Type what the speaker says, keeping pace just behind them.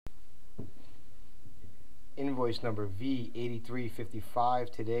invoice number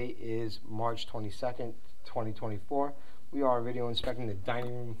V8355. Today is March 22nd, 2024. We are video inspecting the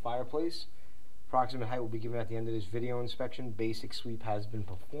dining room fireplace. Approximate height will be given at the end of this video inspection. Basic sweep has been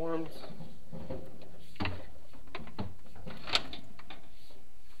performed.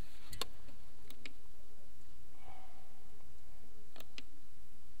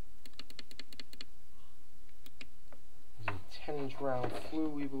 There's a 10-inch round flue,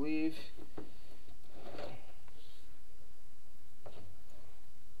 we believe.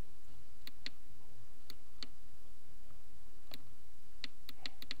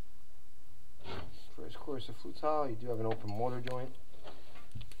 First course of flue tile, you do have an open mortar joint.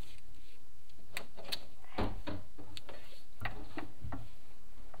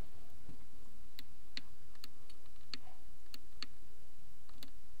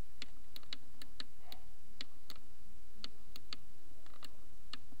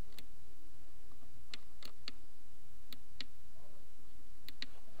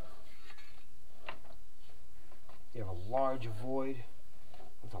 You have a large void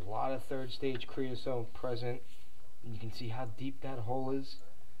with a lot of third stage creosote present. And you can see how deep that hole is,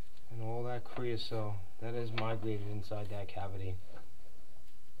 and all that creosote that is migrated inside that cavity.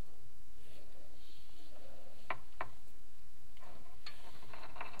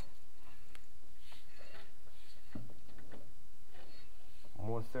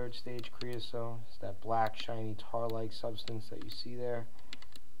 More third stage creosote. It's that black shiny tar-like substance that you see there.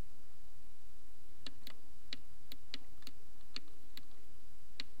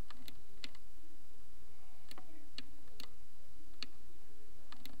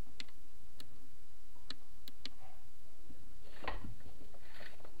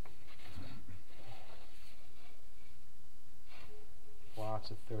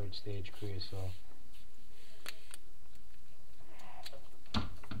 Lots of third stage creosote.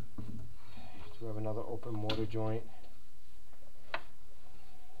 We have another open mortar joint.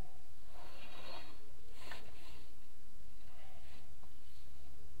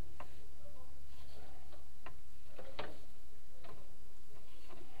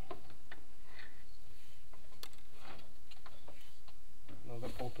 Another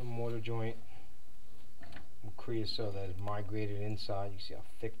open mortar joint. Creosote that is migrated inside. You see how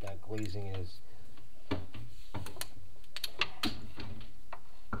thick that glazing is.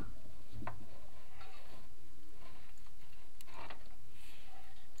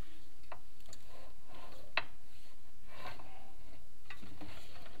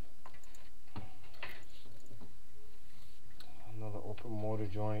 Another open mortar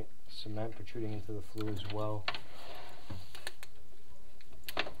joint, cement protruding into the flue as well.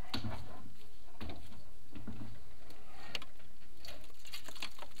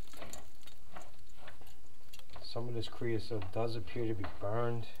 Some of this creosote does appear to be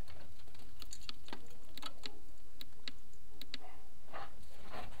burned.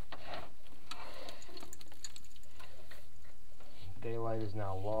 Daylight is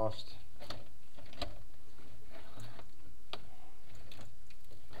now lost.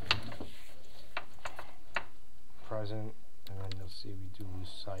 Present, and then you'll see we do lose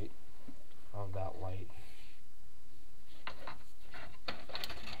sight of that light.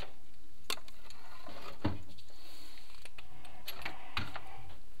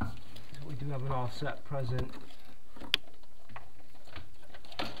 We do have an offset present.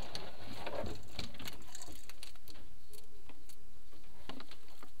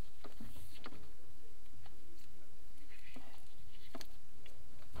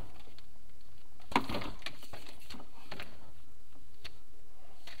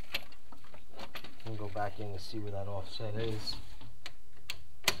 We'll go back in and see where that offset is.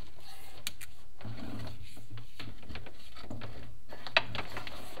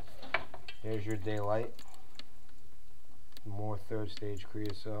 There's your daylight. More third stage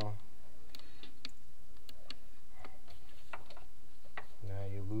creosote. Now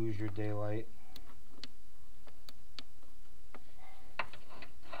you lose your daylight.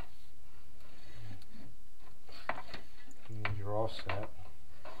 And you're all set.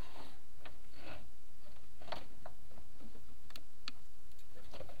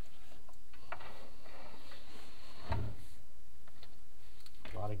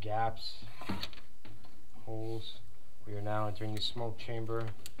 A lot of gaps. Holes. We are now entering the smoke chamber.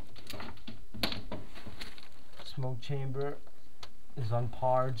 Smoke chamber is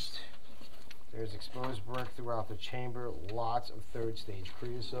unparged. There's exposed brick throughout the chamber. Lots of third stage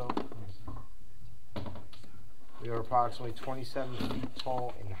creosote. We are approximately 27 feet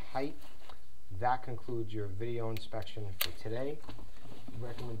tall in height. That concludes your video inspection for today.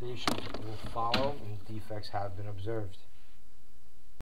 Recommendations will follow and defects have been observed.